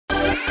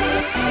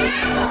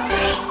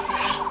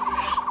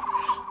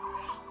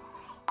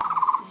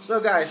So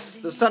guys,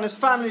 the sun is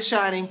finally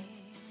shining.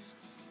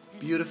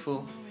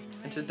 Beautiful.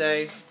 And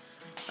today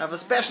I have a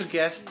special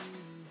guest.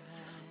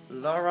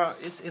 Laura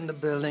is in the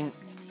building.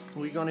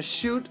 We're gonna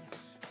shoot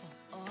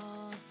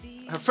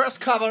her first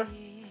cover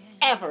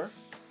ever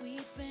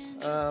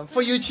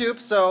for YouTube.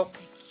 So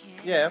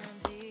yeah,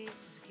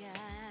 let's get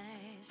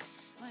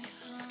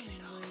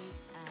it on.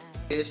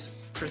 Is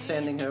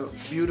presenting her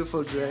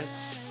beautiful dress.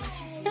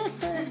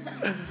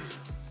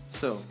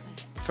 So,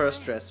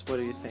 first dress, what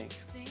do you think?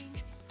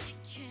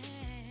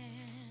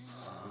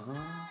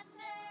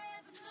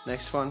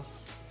 Next one.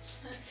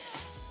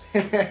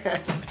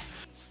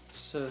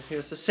 So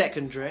here's the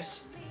second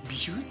dress.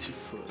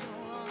 Beautiful.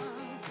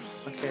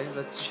 Okay,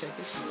 let's check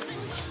it.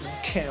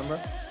 Camera.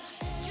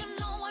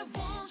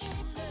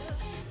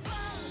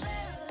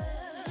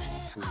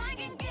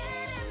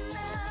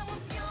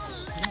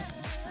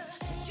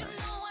 That's nice.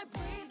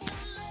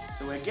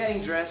 So we're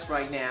getting dressed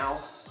right now.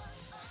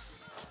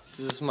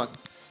 This is my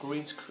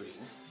green screen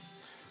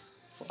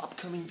for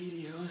upcoming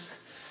videos.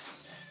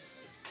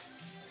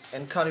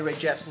 And Carly Rae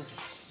Jepsen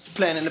is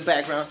playing in the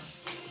background.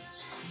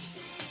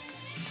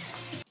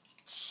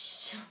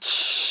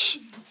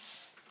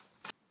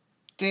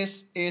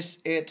 This is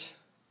it.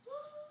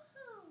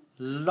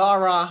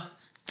 Laura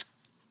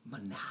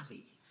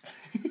Manali.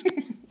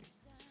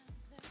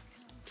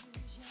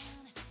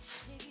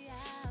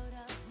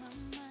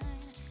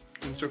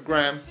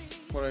 Instagram,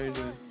 what are you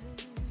doing?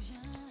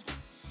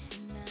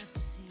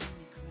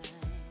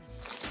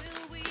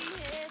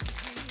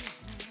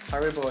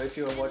 Haribo, if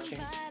you are watching,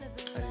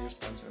 I need a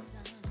sponsor.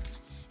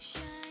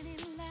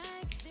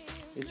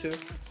 You too?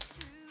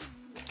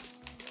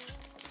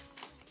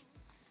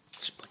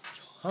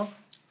 Huh?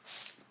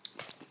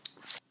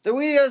 The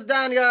video is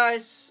done,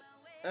 guys.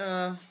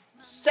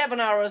 7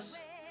 hours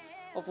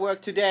of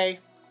work today,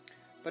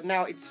 but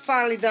now it's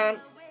finally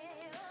done.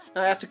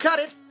 Now I have to cut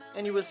it,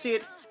 and you will see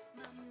it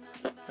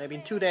maybe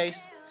in 2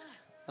 days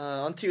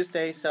on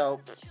Tuesday.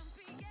 So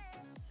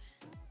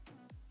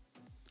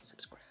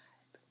subscribe.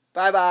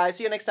 Bye bye.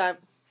 See you next time.